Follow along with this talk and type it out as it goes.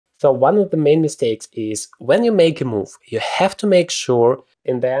So one of the main mistakes is when you make a move, you have to make sure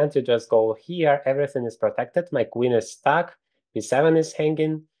in the end you just go here, everything is protected, my queen is stuck, b7 is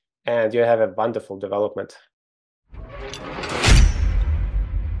hanging, and you have a wonderful development.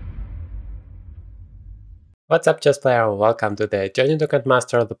 What's up, chess player? Welcome to the Journey to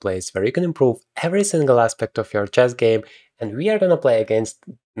Grandmaster, the place where you can improve every single aspect of your chess game. And we are gonna play against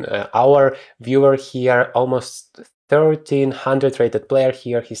our viewer here, almost 1300 rated player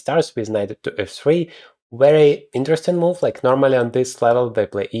here. He starts with knight to f3. Very interesting move. Like normally on this level they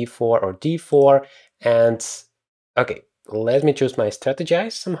play e4 or d4. And okay, let me choose my strategy. I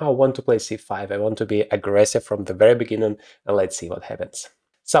somehow want to play c5. I want to be aggressive from the very beginning, and let's see what happens.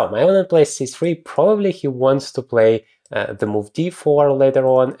 So my opponent plays c3. Probably he wants to play the move d4 later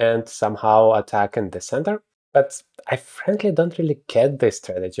on and somehow attack in the center. But I frankly don't really get this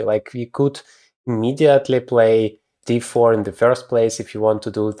strategy. Like, we could immediately play d4 in the first place if you want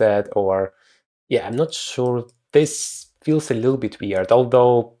to do that, or yeah, I'm not sure. This feels a little bit weird,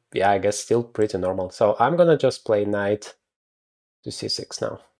 although yeah, I guess still pretty normal. So I'm gonna just play knight to c6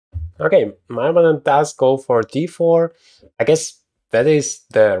 now. Okay, my opponent does go for d4. I guess that is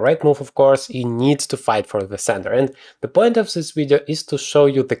the right move, of course. He needs to fight for the center. And the point of this video is to show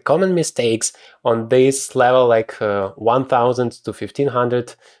you the common mistakes on this level, like 1000 to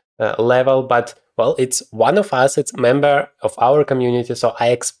 1500 level. But well, it's one of us, it's a member of our community, so I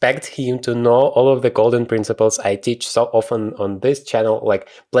expect him to know all of the golden principles I teach so often on this channel, like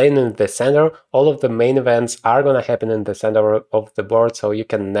playing in the center. All of the main events are gonna happen in the center of the board, so you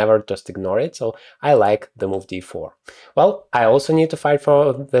can never just ignore it. So I like the move d4. Well, I also need to fight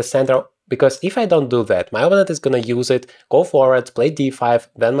for the center, because if I don't do that, my opponent is going to use it, go forward, play d5,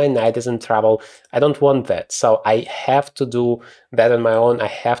 then my knight is in trouble. I don't want that, so I have to do that on my own. I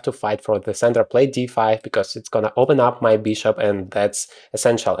have to fight for the center, play d5, because it's going to open up my bishop, and that's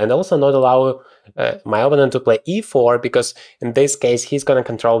essential. And also not allow my opponent to play e4, because in this case he's going to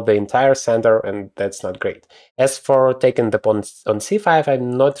control the entire center, and that's not great. As for taking the pawn on c5,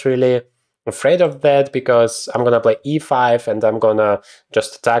 I'm not really afraid of that, because I'm gonna play e5 and I'm gonna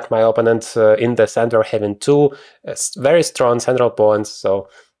just attack my opponent in the center, having two very strong central pawns, so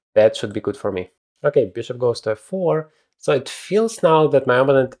that should be good for me. Okay, bishop goes to f4. So it feels now that my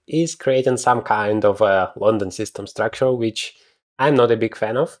opponent is creating some kind of a London system structure, which I'm not a big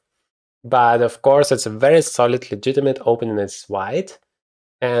fan of. But of course, it's a very solid, legitimate opening as white.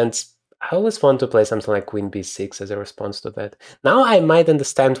 And I always want to play something like queen b6 as a response to that. Now I might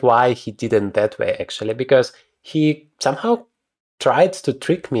understand why he didn't that way, actually, because he somehow tried to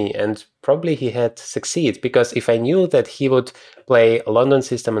trick me, and probably he had succeed, because if I knew that he would play a London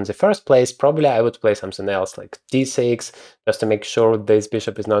system in the first place, probably I would play something else, like d6, just to make sure this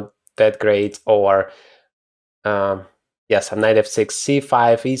bishop is not that great, or yes, knight f6,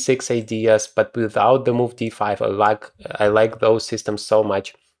 c5, e6 ideas, but without the move d5, I like those systems so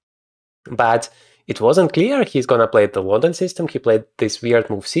much. But it wasn't clear he's gonna play the London system. He played this weird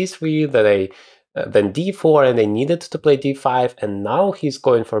move c3, then d4, and I needed to play d5, and now he's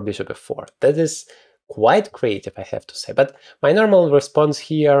going for bishop f4. That is quite creative, I have to say. But my normal response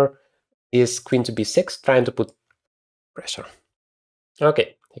here is queen to b6, trying to put pressure.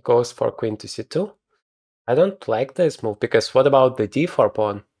 Okay, he goes for queen to c2. I don't like this move, because what about the d4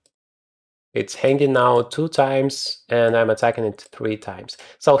 pawn? It's hanging now 2 times, and I'm attacking it 3 times.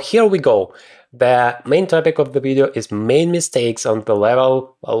 So here we go. The main topic of the video is main mistakes on the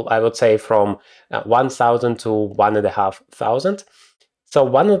level, well, I would say from 1000 to 1500. So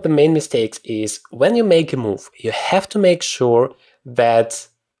one of the main mistakes is when you make a move, you have to make sure that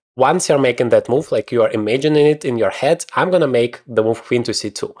once you're making that move, like you are imagining it in your head, I'm gonna make the move queen to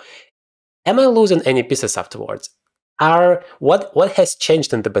c2. Am I losing any pieces afterwards? What has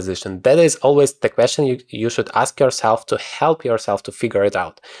changed in the position? That is always the question you should ask yourself to help yourself to figure it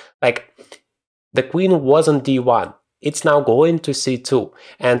out. Like, the queen was on d1, it's now going to c2,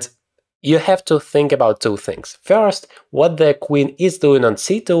 and you have to think about 2 things. First, what the queen is doing on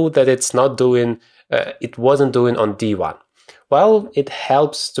c2 that it's not doing, it wasn't doing on d1. Well, it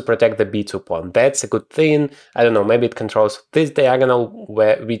helps to protect the b2 pawn. That's a good thing. I don't know, maybe it controls this diagonal,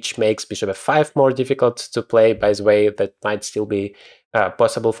 which makes bishop f5 more difficult to play. By the way, that might still be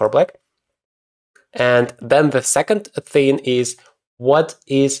possible for black. And then the second thing is, what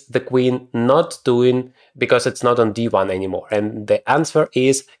is the queen not doing because it's not on d1 anymore? And the answer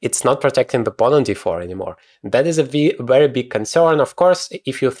is, it's not protecting the pawn on d4 anymore. That is a very big concern. Of course,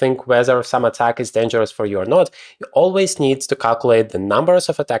 if you think whether some attack is dangerous for you or not, you always need to calculate the numbers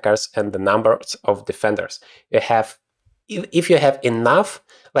of attackers and the numbers of defenders. You have, if you have enough,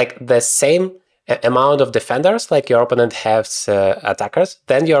 like the same amount of defenders like your opponent has attackers,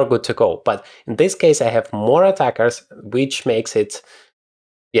 then you're good to go. But in this case, I have more attackers, which makes it,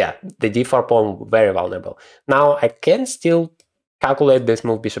 yeah, the d4 pawn very vulnerable. Now I can still calculate this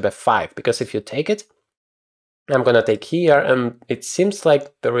move bishop f5, because if you take it, I'm gonna take here, and it seems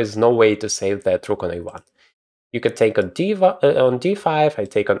like there is no way to save that rook on a1. You could take on d5, I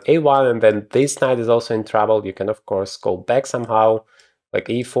take on a1, and then this knight is also in trouble. You can, of course, go back somehow, like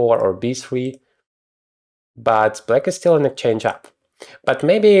e4 or b3, but black is still in exchange up. But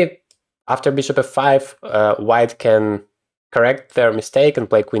maybe after bishop f5, white can correct their mistake and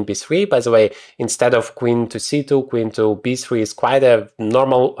play queen b3. By the way, instead of queen to c2, queen to b3 is quite a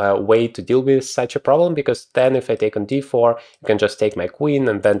normal way to deal with such a problem, because then if I take on d4, you can just take my queen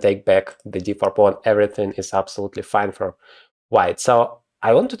and then take back the d4 pawn. Everything is absolutely fine for white. So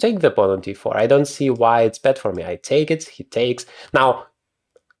I want to take the pawn on d4. I don't see why it's bad for me. I take it, he takes. Now,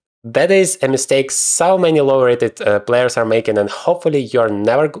 that is a mistake so many low-rated players are making, and hopefully you're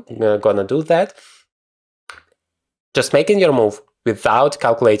never gonna do that. Just making your move without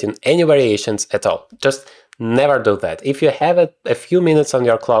calculating any variations at all. Just never do that. If you have a few minutes on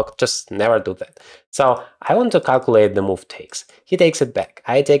your clock, just never do that. So I want to calculate the move takes. He takes it back.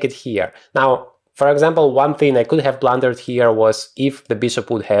 I take it here. Now, for example, one thing I could have blundered here was if the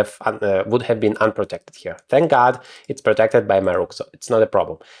bishop would have been unprotected here. Thank God it's protected by my rook, so it's not a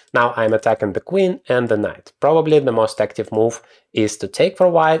problem. Now I'm attacking the queen and the knight. Probably the most active move is to take for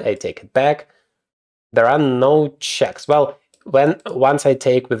white. I take it back. There are no checks. Well, once I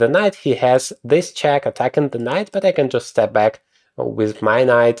take with the knight, he has this check attacking the knight, but I can just step back with my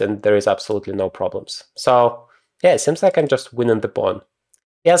knight and there is absolutely no problems. So yeah, it seems like I'm just winning the pawn.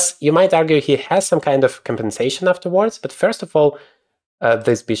 Yes, you might argue he has some kind of compensation afterwards, but first of all,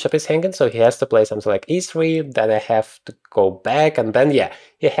 this bishop is hanging, so he has to play something like e3, then I have to go back, and then yeah,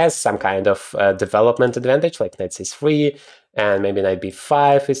 he has some kind of development advantage, like knight c3, and maybe knight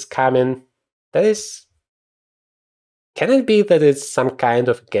b5 is coming. That is... Can it be that it's some kind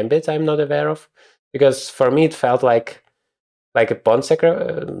of gambit I'm not aware of? Because for me it felt like a pawn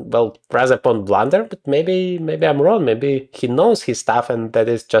well, rather pawn blunder, but maybe I'm wrong. Maybe he knows his stuff and that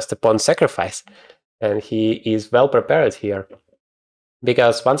is just a pawn sacrifice. And he is well prepared here.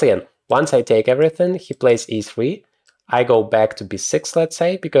 Because once again, once I take everything, he plays e3. I go back to b6, let's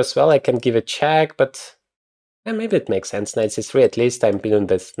say, because, well, I can give a check, but yeah, maybe it makes sense. Knight c3, at least I'm pinning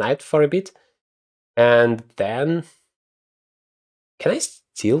this knight for a bit. And then... Can I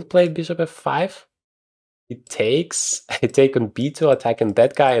still play bishop f5? It takes... I take on b2, attacking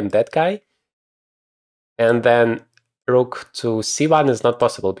that guy and that guy. And then rook to c1 is not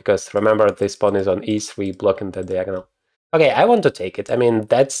possible, because remember, this pawn is on e3, blocking the diagonal. Okay, I want to take it. I mean,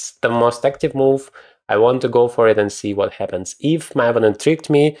 that's the most active move. I want to go for it and see what happens. If my opponent tricked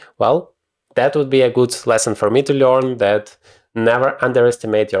me, well, that would be a good lesson for me to learn, that never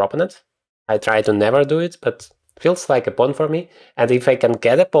underestimate your opponent. I try to never do it, but feels like a pawn for me. And if I can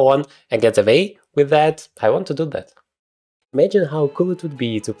get a pawn and get away with that, I want to do that. Imagine how cool it would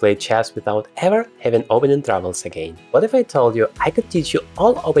be to play chess without ever having opening troubles again. What if I told you I could teach you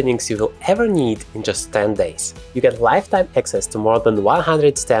all openings you will ever need in just 10 days? You get lifetime access to more than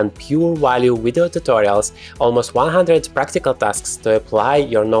 110 pure value video tutorials, almost 100 practical tasks to apply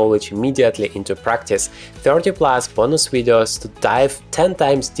your knowledge immediately into practice, 30 plus bonus videos to dive 10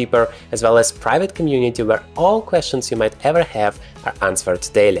 times deeper, as well as private community where all questions you might ever have are answered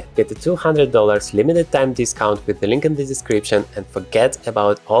daily. Get a $200 limited time discount with the link in the description and forget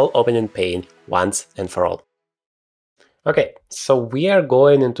about all opening pain once and for all. Okay, so we are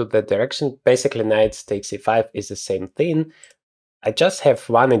going into the direction. Basically, knight takes e5 is the same thing. I just have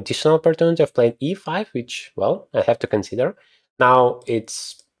one additional opportunity of playing e5, which, well, I have to consider. Now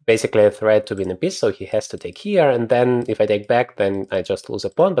it's basically a threat to win a piece, so he has to take here, and then if I take back, then I just lose a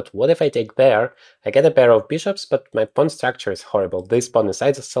pawn. But what if I take there? I get a pair of bishops, but my pawn structure is horrible. This pawn is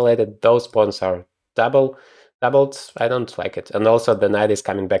isolated, those pawns are doubled. I don't like it. And also the knight is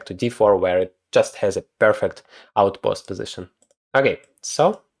coming back to d4, where it just has a perfect outpost position. Okay,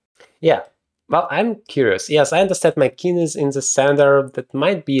 so yeah. Well, I'm curious. Yes, I understand my king is in the center. That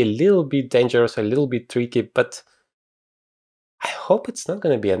might be a little bit dangerous, a little bit tricky, but I hope it's not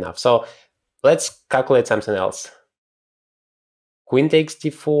going to be enough. So let's calculate something else. Queen takes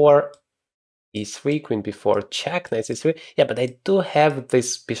d4, e3, queen b4, check, knight c3. Yeah, but I do have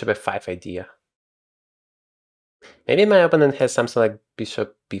this bishop f5 idea. Maybe my opponent has something like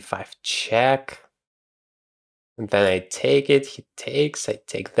bishop b5 check. And then I take it, he takes, I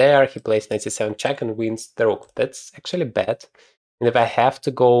take there, he plays knight c7 check and wins the rook. That's actually bad. And if I have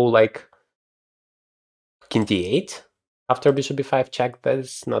to go like king d8, After bishop b5 check, that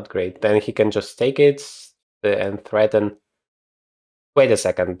is not great. Then he can just take it and threaten. Wait a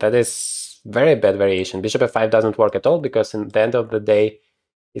second, that is very bad variation. Bishop f5 doesn't work at all because in the end of the day,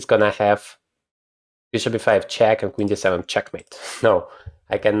 he's gonna have bishop b5 check and queen d7 checkmate. No,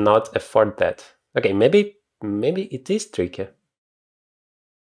 I cannot afford that. Okay, maybe it is tricky.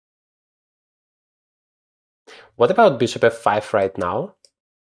 What about bishop f5 right now?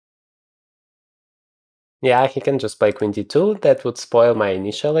 Yeah, he can just play queen d2. That would spoil my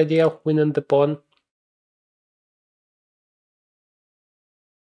initial idea of winning the pawn.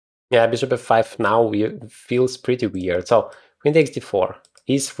 Yeah, bishop f5 now feels pretty weird. So queen takes d4,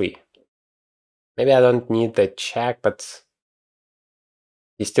 e3. Maybe I don't need the check, but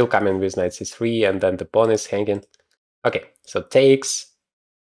he's still coming with knight c3, and then the pawn is hanging. Okay, so takes,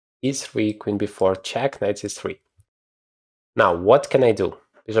 e3, queen b4, check, knight c3. Now, what can I do?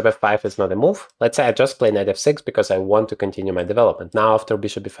 Bishop f5 is not a move. Let's say I just play knight f6 because I want to continue my development. Now, after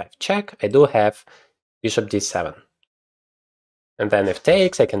bishop b5 check, I do have bishop d7. And then if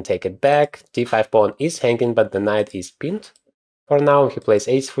takes, I can take it back. d5 pawn is hanging, but the knight is pinned. For now, if he plays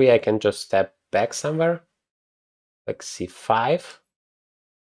a3, I can just step back somewhere, like c5.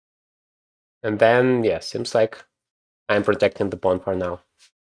 And then, yeah, seems like I'm protecting the pawn for now.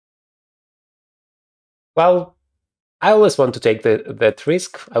 Well, I always want to take that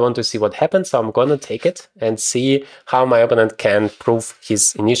risk. I want to see what happens, so I'm gonna take it and see how my opponent can prove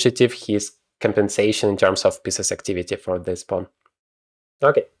his initiative, his compensation in terms of pieces activity for this pawn.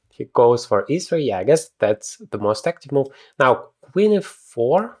 Okay, he goes for e3. Yeah, I guess that's the most active move. Now, queen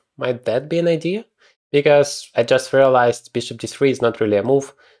f4, might that be an idea? Because I just realized bishop d3 is not really a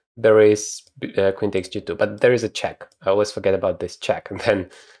move. There is queen takes g2, but there is a check. I always forget about this check, and then,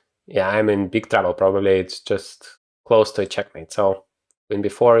 yeah, I'm in big trouble. Probably it's just close to a checkmate. So queen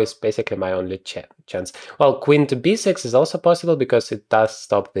b4 is basically my only chance. Well, queen to b6 is also possible because it does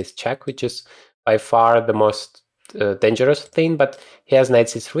stop this check, which is by far the most dangerous thing, but he has knight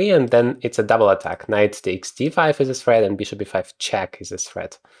c3, and then it's a double attack. Knight takes d5 is a threat, and bishop b5 check is a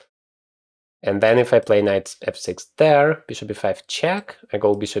threat. And then if I play knight f6 there, bishop b5 check, I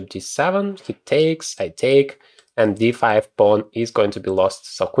go bishop d7, he takes, I take, and d5 pawn is going to be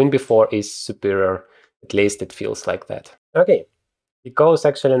lost. So queen b4 is superior, at least it feels like that. Okay, he goes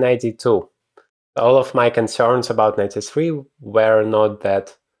actually knight d2. All of my concerns about knight c3 were not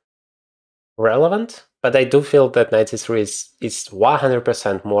that relevant, but I do feel that knight c3 is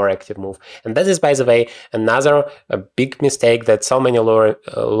 100% more active move. And that is, by the way, another big mistake that so many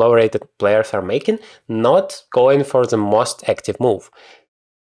low-rated players are making, not going for the most active move.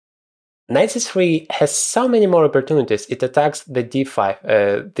 Knight c3 has so many more opportunities. It attacks the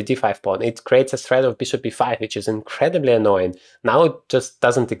d5 pawn. It creates a threat of bishop b5, which is incredibly annoying. Now it just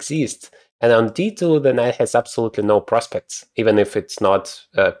doesn't exist. And on d2, the knight has absolutely no prospects, even if it's not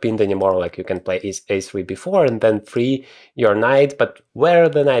pinned anymore. Like you can play a3 before and then free your knight. But where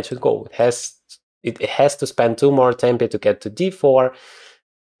the knight should go? It has to spend 2 more tempi to get to d4.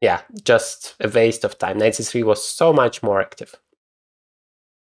 Yeah, just a waste of time. Knight c3 was so much more active.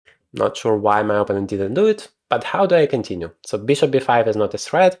 Not sure why my opponent didn't do it, but how do I continue? So bishop b5 is not a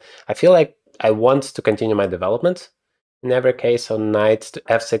threat. I feel like I want to continue my development. In every case, so knight to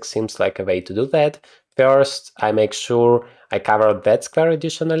f6 seems like a way to do that. First, I make sure I cover that square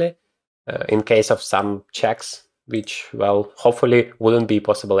additionally, in case of some checks, which, well, hopefully wouldn't be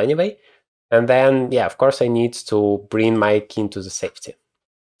possible anyway. And then, yeah, of course, I need to bring my king to the safety.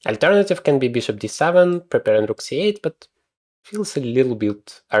 Alternative can be bishop d7, preparing rook c8, but feels a little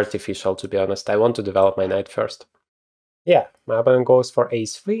bit artificial, to be honest. I want to develop my knight first. Yeah, my opponent goes for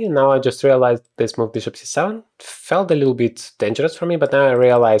a3, and now I just realized this move bishop c7 felt a little bit dangerous for me, but now I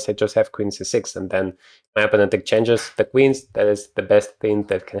realize I just have queen c6, and then my opponent exchanges the queens. That is the best thing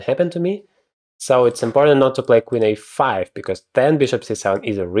that can happen to me. So it's important not to play queen a5, because then bishop c7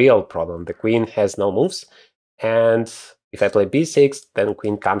 is a real problem. The queen has no moves, and if I play b6, then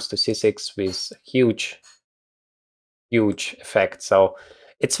queen comes to c6 with huge effect. So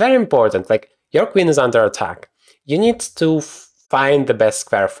it's very important. Like, your queen is under attack. You need to find the best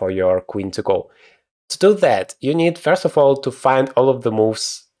square for your queen to go. To do that, you need, first of all, to find all of the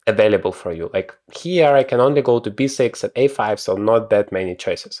moves available for you. Like here, I can only go to b6 and a5, so not that many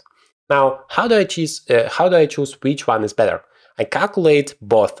choices. Now, how do I choose which one is better? I calculate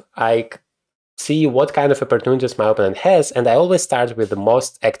both. I see what kind of opportunities my opponent has, and I always start with the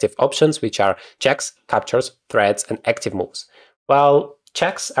most active options, which are checks, captures, threats, and active moves. Well,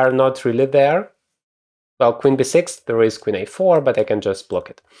 checks are not really there. Well, queen b6, there is queen a4, but I can just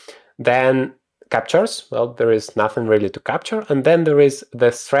block it. Then captures, well, there is nothing really to capture, and then there is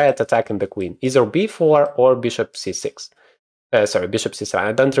the threat attacking the queen, either b4 or bishop c6. Sorry, bishop c7.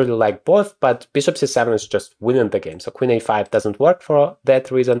 I don't really like both, but bishop c7 is just winning the game. So queen a5 doesn't work for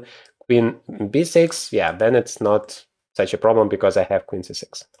that reason. Queen b6, yeah, then it's not such a problem because I have queen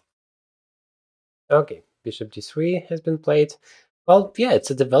c6. Okay, bishop d3 has been played. Well, yeah,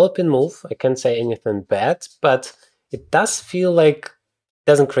 it's a developing move. I can't say anything bad, but it does feel like it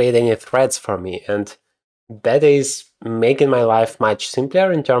doesn't create any threats for me, and that is making my life much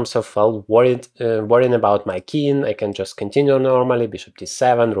simpler in terms of, well, worrying about my king. I can just continue normally, bishop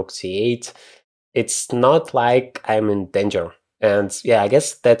d7, rook c8. It's not like I'm in danger. And yeah, I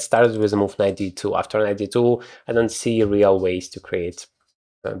guess that started with the move knight d2. After knight d2, I don't see real ways to create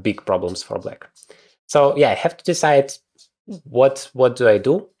big problems for black. So yeah, I have to decide what do I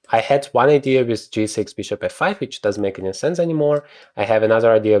do. I had one idea with g6, bishop f5, which doesn't make any sense anymore. I have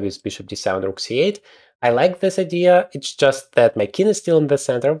another idea with bishop d7, rook c8. I like this idea. It's just that my king is still in the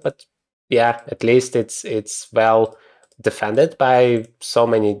center, but yeah, at least it's well defended by so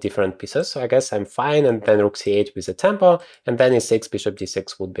many different pieces. So I guess I'm fine. And then rook c8 with a tempo, and then e6, bishop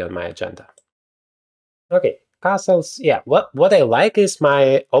d6 would be on my agenda. Okay, castles. Yeah, what I like is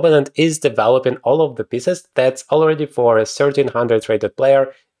my opponent is developing all of the pieces. That's already for a 1300 rated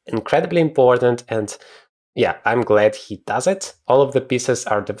player incredibly important, and yeah, I'm glad he does it. All of the pieces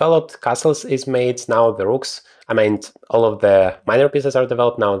are developed, castles is made, now the rooks, I mean, all of the minor pieces are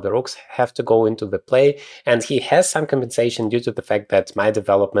developed, now the rooks have to go into the play, and he has some compensation due to the fact that my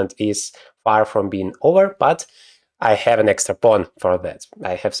development is far from being over, but I have an extra pawn for that.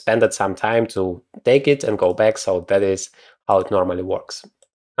 I have spent some time to take it and go back, so that is how it normally works.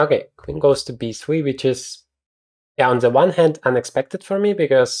 Okay, queen goes to b3, which is, yeah, on the one hand, unexpected for me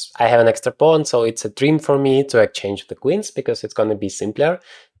because I have an extra pawn, so it's a dream for me to exchange the queens because it's going to be simpler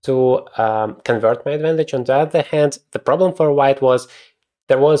to convert my advantage. On the other hand, the problem for white was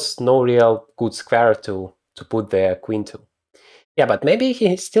there was no real good square to put the queen to. Yeah, but maybe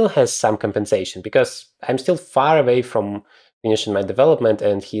he still has some compensation because I'm still far away from finishing my development,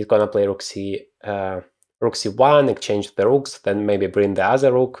 and he's gonna play rook c1, exchange the rooks, then maybe bring the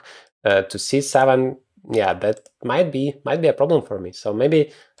other rook to c7. Yeah, that might be a problem for me. So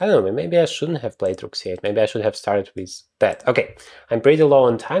maybe, I don't know, maybe I shouldn't have played rook c8. Maybe I should have started with that. Okay, I'm pretty low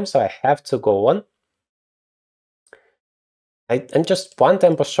on time, so I have to go on. I'm just one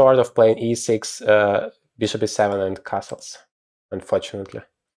tempo short of playing e6, bishop e7 and castles, unfortunately.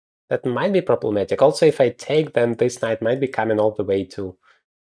 That might be problematic. Also, if I take, then this knight might be coming all the way to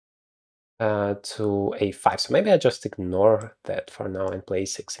a5. So maybe I just ignore that for now and play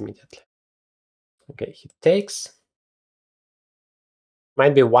a6 immediately. Okay, he takes.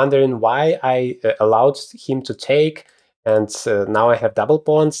 Might be wondering why I allowed him to take, and now I have double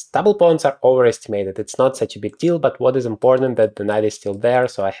pawns. Double pawns are overestimated. It's not such a big deal, but what is important that the knight is still there,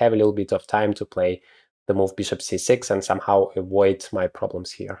 so I have a little bit of time to play the move bishop c6 and somehow avoid my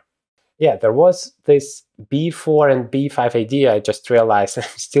problems here. Yeah, there was this b4 and b5 idea. I just realized I'm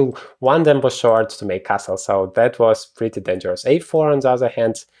still one tempo short to make castle, so that was pretty dangerous. a4, on the other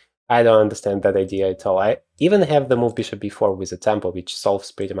hand, I don't understand that idea at all. I even have the move bishop b4 with a tempo, which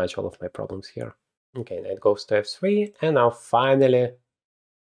solves pretty much all of my problems here. Okay, knight goes to f3, and now finally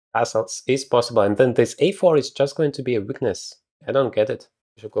castles is possible. And then this a4 is just going to be a weakness. I don't get it.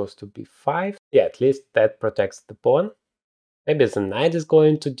 Bishop goes to b5. Yeah, at least that protects the pawn. Maybe the knight is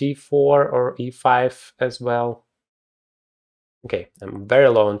going to d4 or e5 as well. Okay, I'm very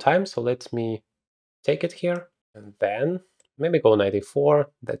low on time, so let me take it here. And then maybe go knight e4,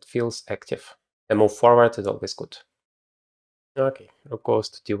 that feels active. And move forward is always good. Okay, rook goes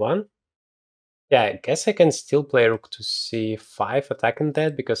to d1. Yeah, I guess I can still play rook to c5 attacking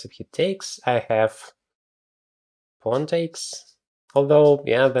that, because if he takes, I have pawn takes. Although,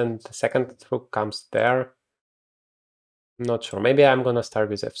 yeah, then the second rook comes there. I'm not sure. Maybe I'm gonna start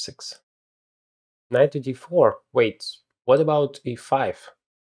with f6. Knight to d4. Wait, what about e5?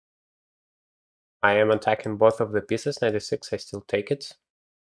 I am attacking both of the pieces. Knight e6, I still take it.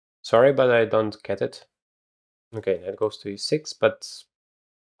 Sorry, but I don't get it. Okay, knight goes to e6, but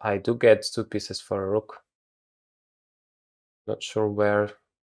I do get two pieces for a rook. Not sure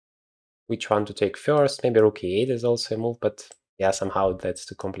which one to take first. Maybe rook e8 is also a move, but yeah, somehow that's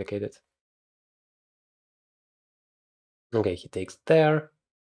too complicated. Okay, he takes there.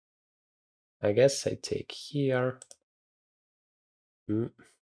 I guess I take here.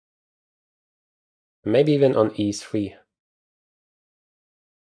 Maybe even on e3.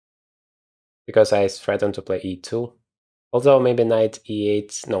 Because I threaten to play e2. Although maybe knight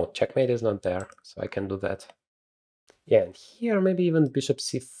e8. No, checkmate is not there, so I can do that. Yeah, and here maybe even bishop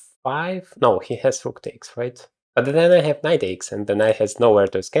c5. 5. No, he has rook takes, right? But then I have knight takes, and the knight has nowhere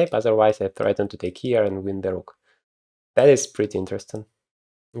to escape, otherwise I threaten to take here and win the rook. That is pretty interesting.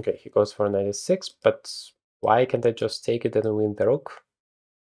 Okay, he goes for knight e6, but why can't I just take it and win the rook?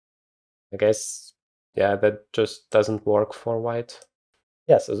 I guess, yeah, that just doesn't work for white.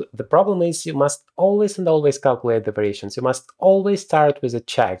 Yeah, so the problem is you must always and always calculate the variations. You must always start with a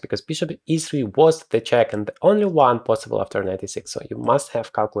check, because bishop e3 was the check and the only one possible after knight e6, so you must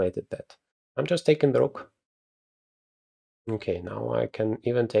have calculated that. I'm just taking the rook. Okay, now I can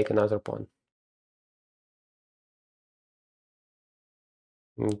even take another pawn.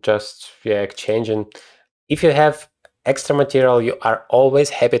 Just, yeah, exchanging. If you have extra material, you are always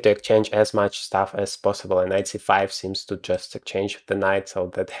happy to exchange as much stuff as possible, and knight c5 seems to just exchange the knight,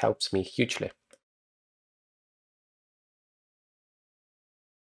 so that helps me hugely.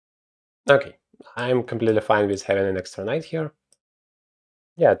 Okay, I'm completely fine with having an extra knight here.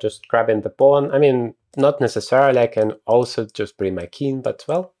 Yeah, just grabbing the pawn. I mean, not necessarily, I can also just bring my king, but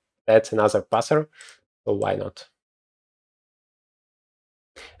well, that's another passer, so why not?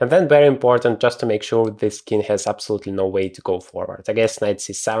 And then very important, just to make sure this king has absolutely no way to go forward. I guess knight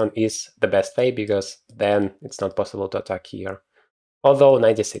c7 is the best way, because then it's not possible to attack here. Although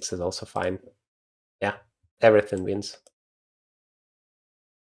knight e6 is also fine. Yeah, everything wins.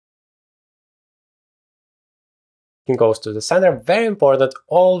 King goes to the center. Very important,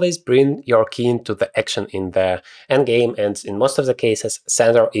 always bring your king to the action in the endgame, and in most of the cases,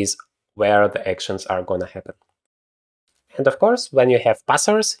 center is where the actions are gonna happen. And of course, when you have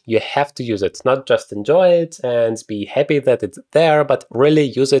passers, you have to use it, not just enjoy it and be happy that it's there, but really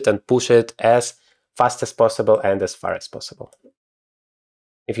use it and push it as fast as possible and as far as possible.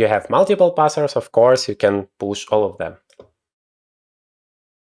 If you have multiple passers, of course, you can push all of them.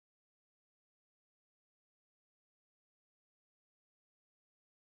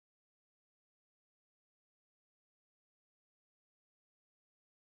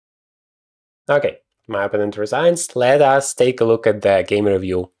 Okay, my opponent resigns. Let us take a look at the game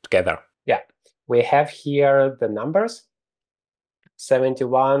review together. Yeah, we have here the numbers,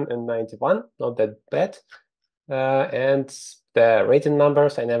 71 and 91, not that bad. And the rating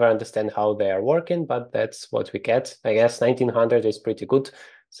numbers, I never understand how they are working, but that's what we get. I guess 1900 is pretty good,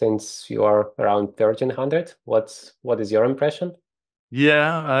 since you are around 1300. What is your impression?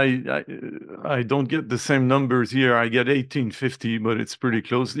 Yeah, I don't get the same numbers here. I get 1850, but it's pretty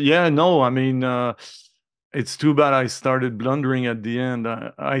close. Yeah, no, I mean, it's too bad I started blundering at the end.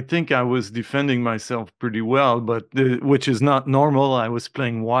 I think I was defending myself pretty well, but which is not normal. I was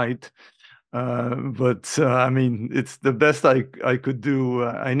playing white. But I mean, it's the best I could do.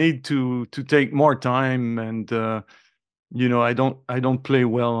 I need to take more time, and I don't play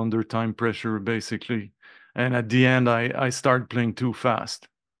well under time pressure, basically. And at the end, I start playing too fast.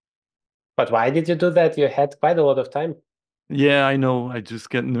 But why did you do that? You had quite a lot of time. Yeah, I know. I just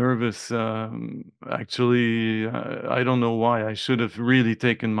get nervous. Actually, I don't know why. I should have really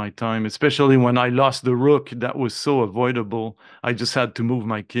taken my time, especially when I lost the rook. That was so avoidable. I just had to move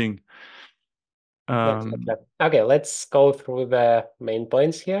my king. Um, Okay, let's go through the main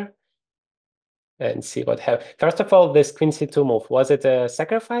points here and see what happened. First of all, this queen c2 move, was it a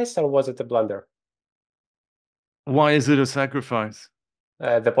sacrifice or was it a blunder? why is it a sacrifice?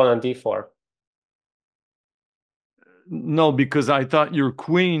 The pawn on d4. No, because I thought your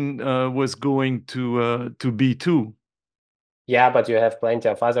queen was going to b2. Yeah, but you have plenty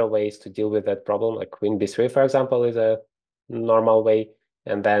of other ways to deal with that problem, like queen b3, for example, is a normal way,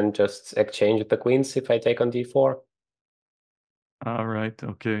 and then just exchange the queens if I take on d4. All right.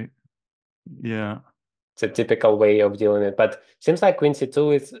 Okay. Yeah. It's a typical way of dealing it, but seems like queen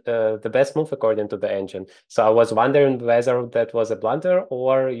c2 is the best move according to the engine. So I was wondering whether that was a blunder,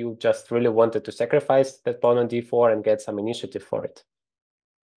 or you just really wanted to sacrifice that pawn on d4 and get some initiative for it.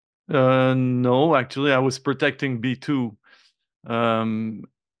 No, actually, I was protecting b2. Um,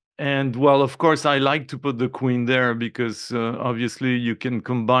 and well, of course, I like to put the queen there because obviously you can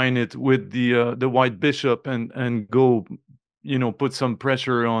combine it with the white bishop and go, put some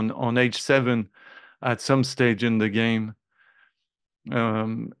pressure on h7 at some stage in the game.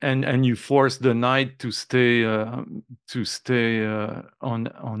 And you force the knight to stay on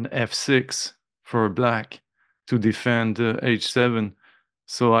f6 for black to defend h7.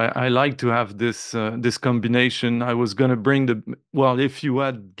 So I like to have this combination. I was gonna bring well, if you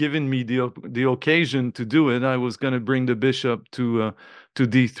had given me the occasion to do it, I was gonna bring the bishop to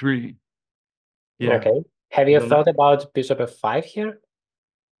d3. Yeah. Okay. Have you But thought about bishop f5 here?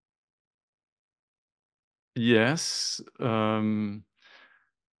 yes.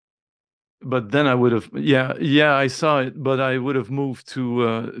 but then I would have, yeah, I saw it, but I would have moved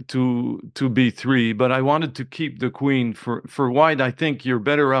to b3. But I wanted to keep the queen for white. I think you're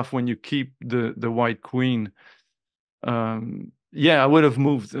better off when you keep the white queen. Yeah, I would have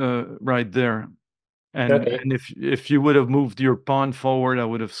moved right there, Okay, and if you would have moved your pawn forward, I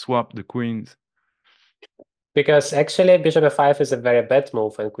would have swapped the queens. because actually bishop f5 is a very bad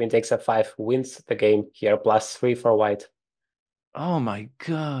move, and queen takes f5 wins the game here, +3 for white. Oh my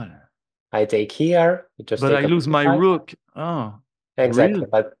God! I take here, you just But take I a lose my f5. rook. Oh, Exactly, really?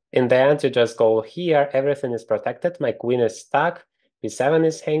 but in the end, you just go here, everything is protected, my queen is stuck, b7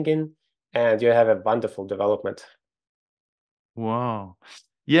 is hanging, and you have a wonderful development. Wow.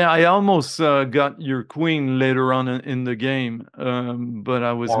 Yeah, I almost got your queen later on in the game, but Yeah.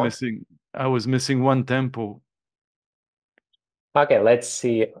 I was missing one tempo. Okay, let's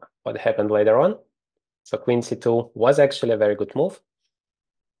see what happened later on. So queen c2 was actually a very good move.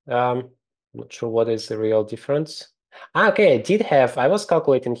 Not sure what is the real difference. Okay, I was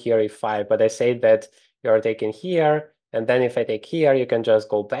calculating here e5, but I said that you're taking here, and then if I take here, you can just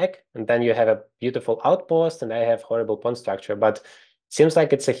go back, and then you have a beautiful outpost, and I have horrible pawn structure. But it seems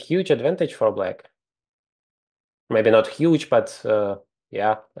like it's a huge advantage for black. Maybe not huge, but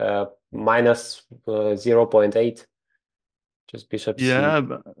yeah, minus 0.8, just bishop c.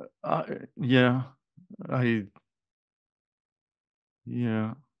 Yeah, yeah, I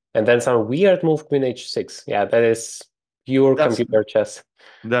yeah. And then some weird move, queen h6. Yeah, that is pure That's computer chess.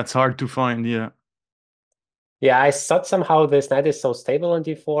 that's hard to find. Yeah. Yeah, I thought somehow this knight is so stable on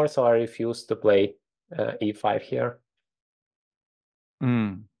d4, so I refused to play e5 here.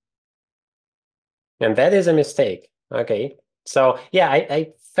 Mm. And that is a mistake. Okay. So yeah,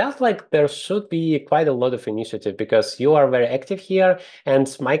 I felt like there should be quite a lot of initiative because you are very active here. And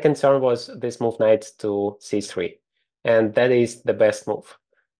my concern was this move knight to c3. And that is the best move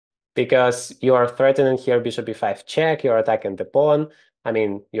because you are threatening here bishop e5 check, you're attacking the pawn. I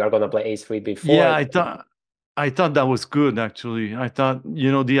mean, you are going to play a3 Yeah, b4. I thought that was good actually. I thought,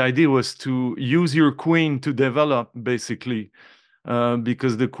 the idea was to use your queen to develop basically,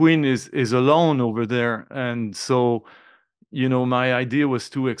 because the queen is alone over there, and so my idea was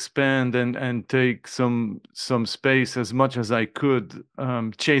to expand and take some space as much as I could,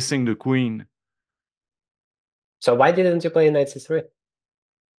 chasing the queen. So why didn't you play knight c3?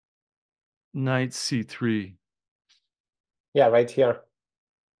 Knight c3. Yeah, right here.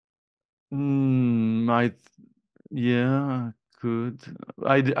 I yeah, could.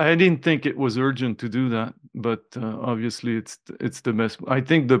 I didn't think it was urgent to do that, but obviously it's the best. I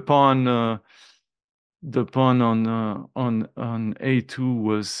think the pawn on a2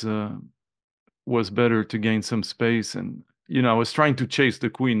 was better to gain some space, and I was trying to chase the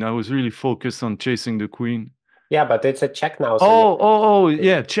queen. I was really focused on chasing the queen. Yeah, but it's a check now, so you. Oh,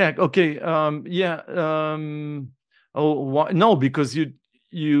 yeah, check. Okay. Yeah. Oh, no, because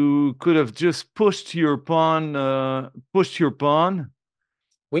you could have just pushed your pawn, Which one?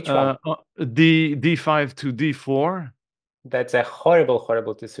 d5 to d4. That's a horrible,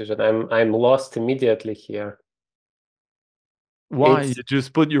 horrible decision. I'm lost immediately here. Why? You It's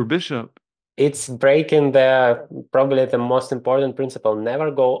just put your bishop. it's breaking the probably the most important principle. Never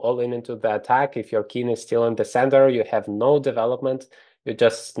go all in into the attack. If your king is still in the center, you have no development. You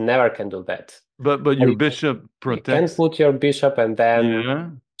just never can do that. But Or your bishop you can protects. put your bishop and then Yeah.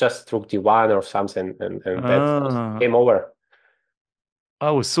 just rook d1 or something, and that's Ah, game over.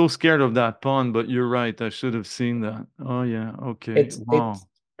 I was so scared of that pawn, but you're right. I should have seen that. Oh yeah. Okay. It's Wow.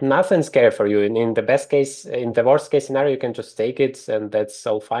 nothing scary for you. In the best case, in the worst case scenario, you can just take it, and that's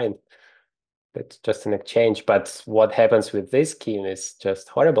so fine. That's just an exchange. But what happens with this king is just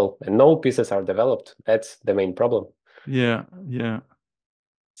horrible, and no pieces are developed. That's the main problem. Yeah. Yeah.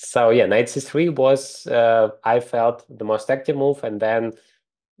 So yeah, knight c3 was I felt the most active move, and then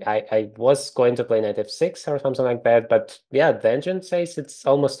I was going to play knight f6 or something like that. But yeah, the engine says it's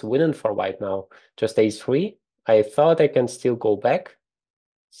almost winning for white now. Just a3. I thought I can still go back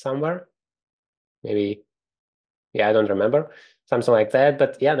somewhere. Maybe, yeah, I don't remember. Something like that.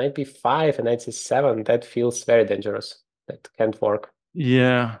 But yeah, knight b5 and knight c7, that feels very dangerous. That can't work.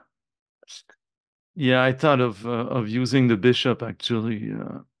 Yeah. Yeah, I thought of using the bishop actually,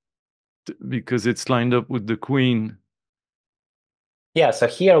 because it's lined up with the queen. Yeah, so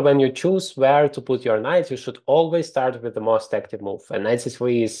here when you choose where to put your knight, you should always start with the most active move. And knight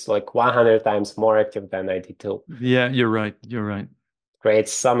c3 is like 100 times more active than knight d2. Yeah, you're right. You're right.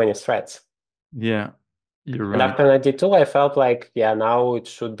 Creates so many threats. Yeah, you're And right. after knight d2, I felt like, yeah, now it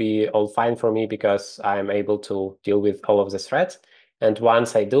should be all fine for me because I'm able to deal with all of the threats. And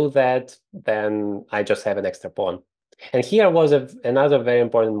once I do that, then I just have an extra pawn. And here was another very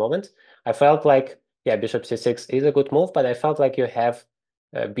important moment. I felt like, yeah, bishop c6 is a good move, but I felt like you have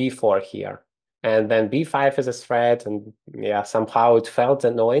b4 here. And then b5 is a threat, and yeah, somehow it felt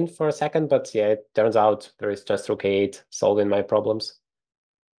annoying for a second, but yeah, it turns out there is just rook a8 solving my problems.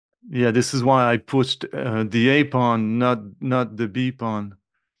 Yeah, this is why I pushed the A pawn, not the B pawn.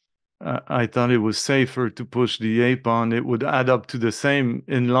 I thought it was safer to push the A pawn. It would add up to the same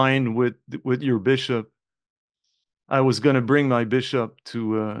in line with your bishop. I was going to bring my bishop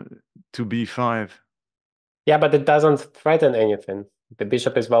to B5. Yeah, but it doesn't threaten anything. The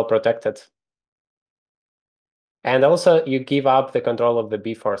bishop is well protected. And also you give up the control of the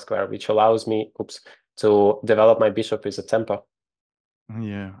b4 square, which allows me, oops, to develop my bishop with a tempo.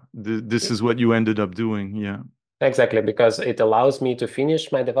 Yeah, this is what you ended up doing. Yeah. Exactly, because it allows me to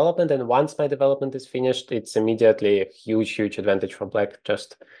finish my development, and once my development is finished, it's immediately a huge, huge advantage for black,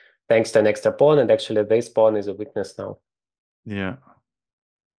 just thanks to an extra pawn, and actually this pawn is a weakness now. Yeah.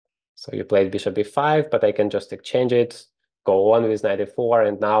 So you played bishop b5, but I can just exchange it, go on with knight a4,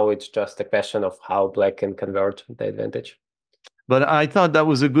 and now it's just a question of how black can convert the advantage. But I thought that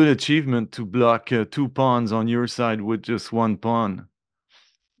was a good achievement to block two pawns on your side with just one pawn.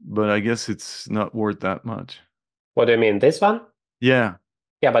 But I guess it's not worth that much. What do you mean, this one? Yeah.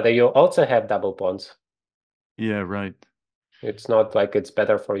 Yeah, but you also have double pawns. Yeah, right. It's not like it's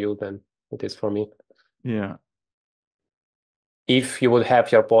better for you than it is for me. Yeah. If you would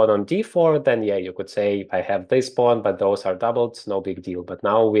have your pawn on d4, then yeah, you could say I have this pawn, but those are doubled, no big deal. But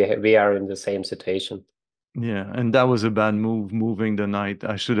now we are in the same situation. Yeah, and that was a bad move, moving the knight.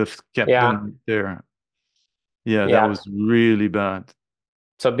 I should have kept the Yeah, knight there. Yeah, that yeah. was really bad.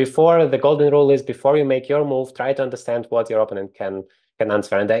 So before the golden rule is before you make your move, try to understand what your opponent can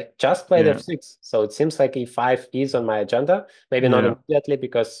answer. And I just played Yeah, f6, so it seems like e5 is on my agenda. Maybe not yeah, immediately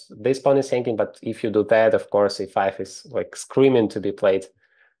because this pawn is hanging, but if you do that, of course, e5 is like screaming to be played.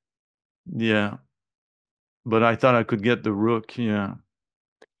 yeah. But I thought I could get the rook. Yeah,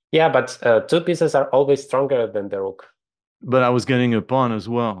 Yeah, but two pieces are always stronger than the rook. but I was getting a pawn as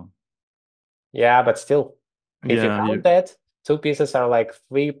well. Yeah, but still, if you Yeah, count you, that, two pieces are like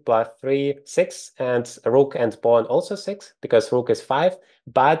 3 plus 3, 6, and rook and pawn also 6, because rook is 5,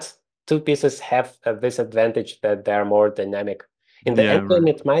 but two pieces have a disadvantage that they're more dynamic. In the yeah, endgame,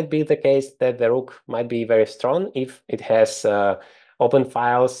 right. it might be the case that the rook might be very strong if it has open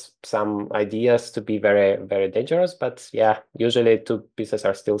files, some ideas to be very, very dangerous, but yeah, usually two pieces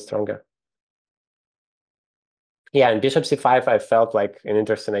are still stronger. Yeah, and bishop c5, I felt like an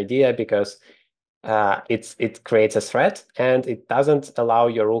interesting idea because it creates a threat and it doesn't allow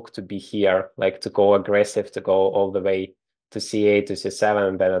your rook to be here, like to go aggressive, to go all the way to c8 to c7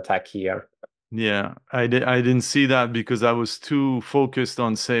 and then attack here. Yeah, I didn't see that because I was too focused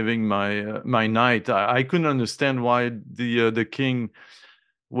on saving my knight. I couldn't understand why the king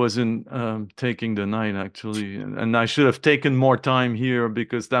wasn't taking the knight actually, and I should have taken more time here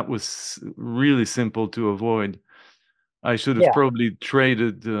because that was really simple to avoid. I should have Yeah. probably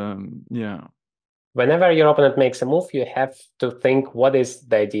traded. Yeah, Whenever your opponent makes a move, you have to think what is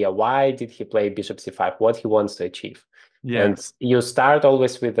the idea? Why did he play bishop c5? What he wants to achieve? yeah, And you start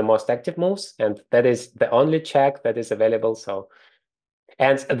always with the most active moves, and that is the only check that is available. So,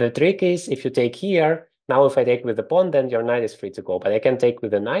 and the trick is if you take here, now if I take with the pawn, then your knight is free to go. But I can take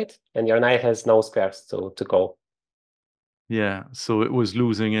with the knight, and your knight has no squares to go. yeah. So it was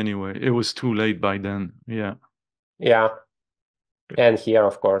losing anyway. It was too late by then. Yeah, Yeah. And here,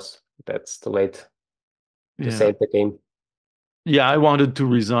 of course, that's too late to yeah, save the game. yeah. I wanted to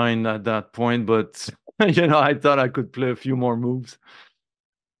resign at that point, but I thought I could play a few more moves.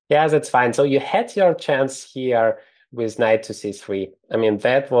 Yeah, that's fine. So you had your chance here with knight to c3. I mean,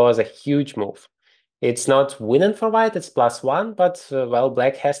 that was a huge move. It's not winning for white, it's +1, but well,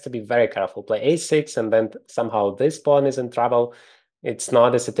 black has to be very careful. Play a6 and then somehow this pawn is in trouble. It's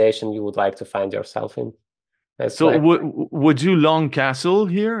not a situation you would like to find yourself in as So black. would you long castle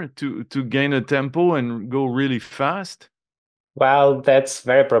here to gain a tempo and go really fast? Well, that's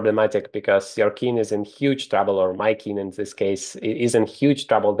very problematic because your king is in huge trouble, or my king in this case is in huge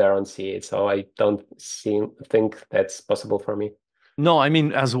trouble there on c8. So I don't think that's possible for me. No, I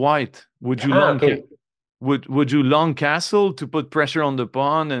mean as white. Would you Ah, okay. would you long castle to put pressure on the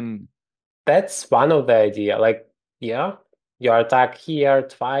pawn and That's one of the idea. Like, yeah, you attack here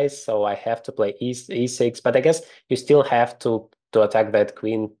twice, so I have to play e6, but I guess you still have to attack that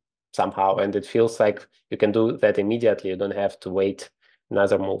queen somehow, and it feels like you can do that immediately. You don't have to wait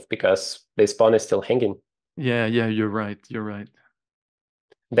another move because this pawn is still hanging. yeah, yeah, you're right. You're right.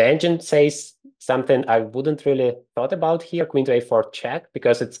 The engine says something I wouldn't really thought about here. Queen to a4 check,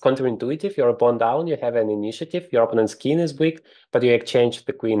 because it's counterintuitive. You're a pawn down, you have an initiative, your opponent's king is weak, but you exchange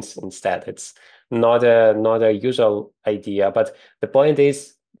the queens instead. It's not a usual idea, but the point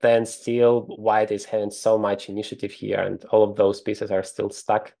is then still white is having so much initiative here, and all of those pieces are still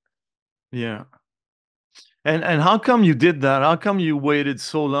stuck. Yeah. And how come you did that? How come you waited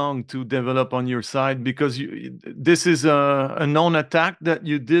so long to develop on your side? Because this is a known attack that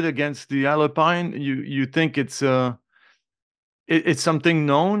you did against the Alpine. You think it's something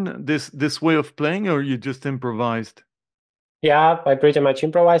known, this way of playing, or you just improvised? Yeah, I pretty much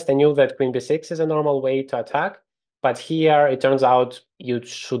improvised. I knew that queen b6 is a normal way to attack, but here it turns out you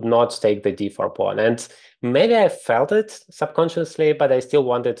should not take the d4 pawn. And maybe I felt it subconsciously, but I still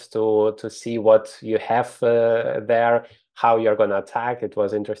wanted to see what you have there, how you're going to attack. It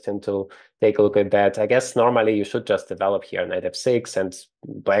was interesting to take a look at that. I guess normally you should just develop here knight f6, and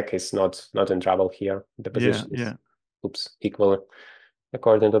black is not in trouble here. The Yeah, position is, yeah, oops, equal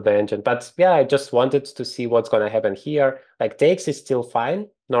according to the engine. But yeah, I just wanted to see what's going to happen here. Like takes is still fine.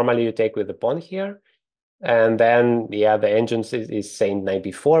 Normally you take with the pawn here. And then, yeah, the engine is saying knight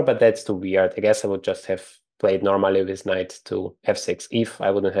b4, but that's too weird. I guess I would just have played normally with knight to f6 if I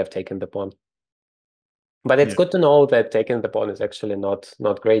wouldn't have taken the pawn. But it's yeah. good to know that taking the pawn is actually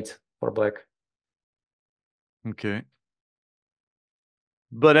not great for black. Okay.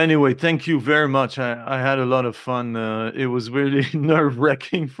 But anyway, thank you very much. I had a lot of fun. It was really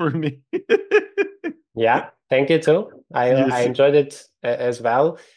nerve-wracking for me. Yeah, thank you too. I Yes. enjoyed it as well.